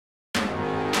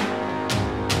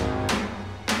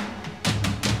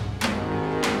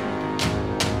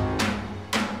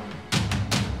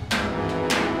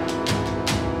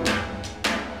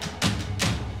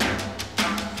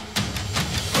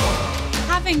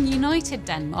having united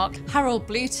Denmark, Harald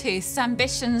Bluetooth's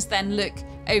ambitions then look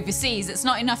overseas. It's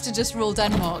not enough to just rule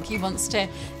Denmark. He wants to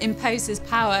impose his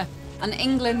power, and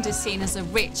England is seen as a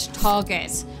rich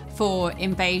target for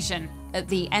invasion at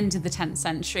the end of the 10th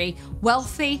century.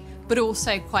 Wealthy, but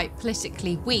also quite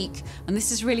politically weak. And this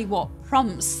is really what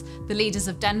prompts the leaders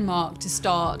of Denmark to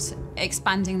start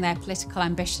expanding their political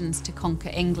ambitions to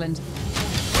conquer England.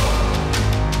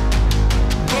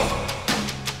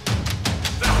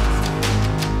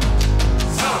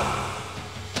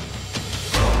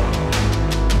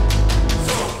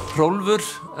 Rollo,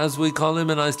 as we call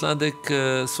him in Icelandic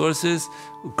sources.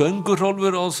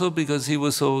 Rollo also, because he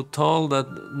was so tall that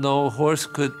no horse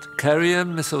could carry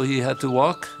him, so he had to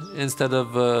walk instead of,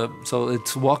 so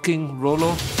it's walking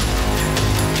Rollo.